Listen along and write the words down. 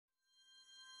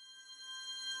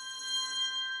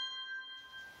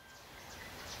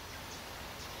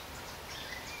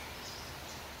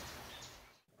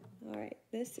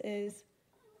This is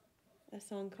a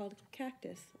song called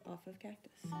Cactus off of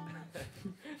Cactus.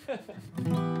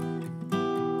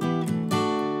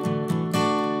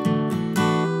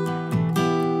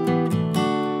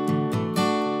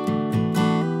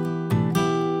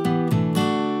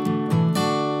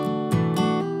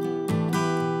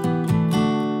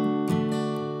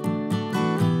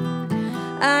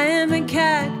 I am a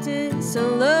cactus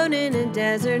alone in a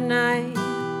desert night.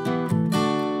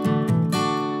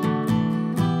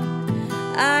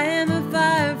 I am a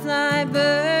firefly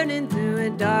burning through a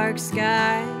dark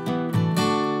sky.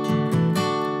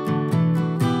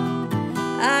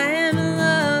 I am a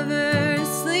lover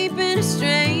asleep in a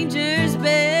stranger's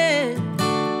bed.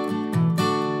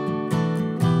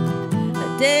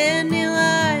 A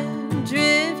dandelion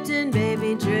drifting,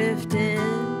 baby, drifting.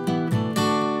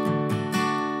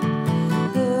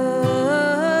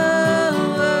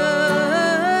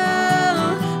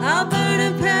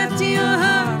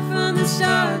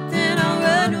 Then I'll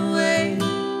run away.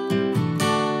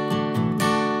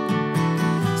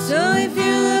 So if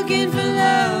you're looking for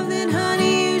love, then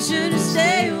honey, you should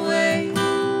stay away.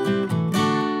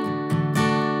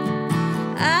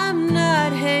 I'm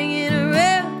not hanging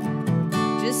around,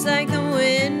 just like the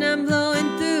wind, I'm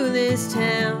blowing through this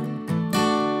town.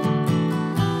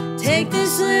 Take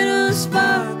this little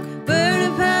spark,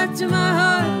 burn a path to my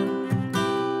heart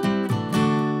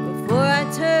before I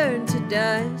turn to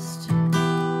dust.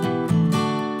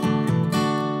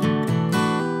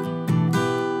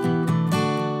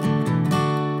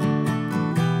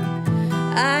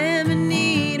 I am a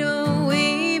needle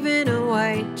weaving a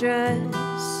white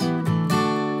dress.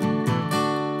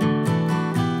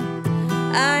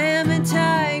 I am a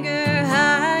tiger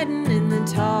hiding in the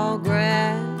tall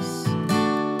grass.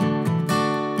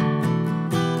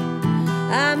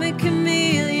 I'm a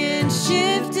chameleon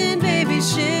shifting, baby,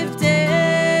 shifting.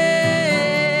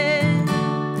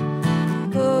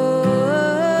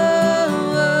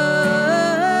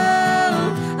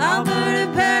 I'll burn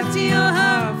it back to your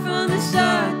heart from the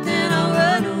start, then I'll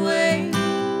run away.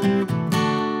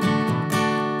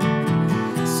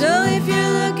 So if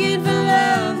you're looking for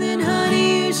love, then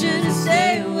honey, you should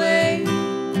stay away.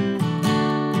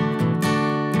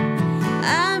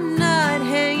 I'm not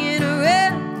hanging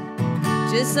around,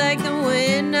 just like the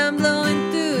wind, I'm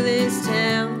blowing through this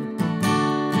town.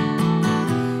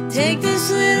 Take this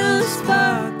little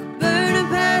spark, burn a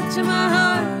path to my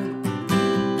heart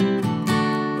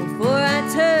before I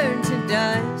turn to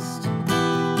dust.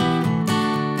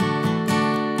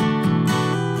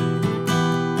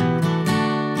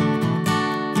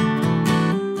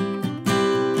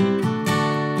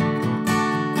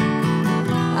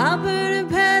 I'll burn a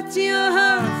path to your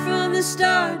heart from the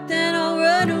start, then I'll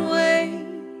run away.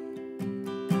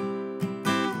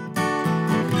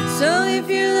 So if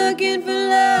you're looking for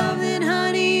love, then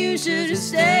honey, you should just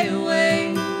stay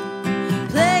away.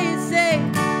 Play it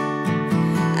safe,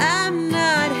 I'm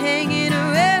not hanging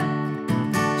around,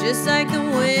 just like the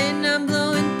wind, I'm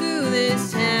blowing through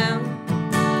this town.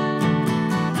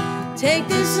 Take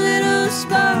this little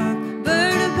spark,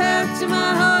 burn a path to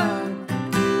my heart.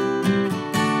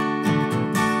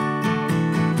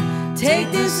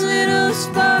 Take this little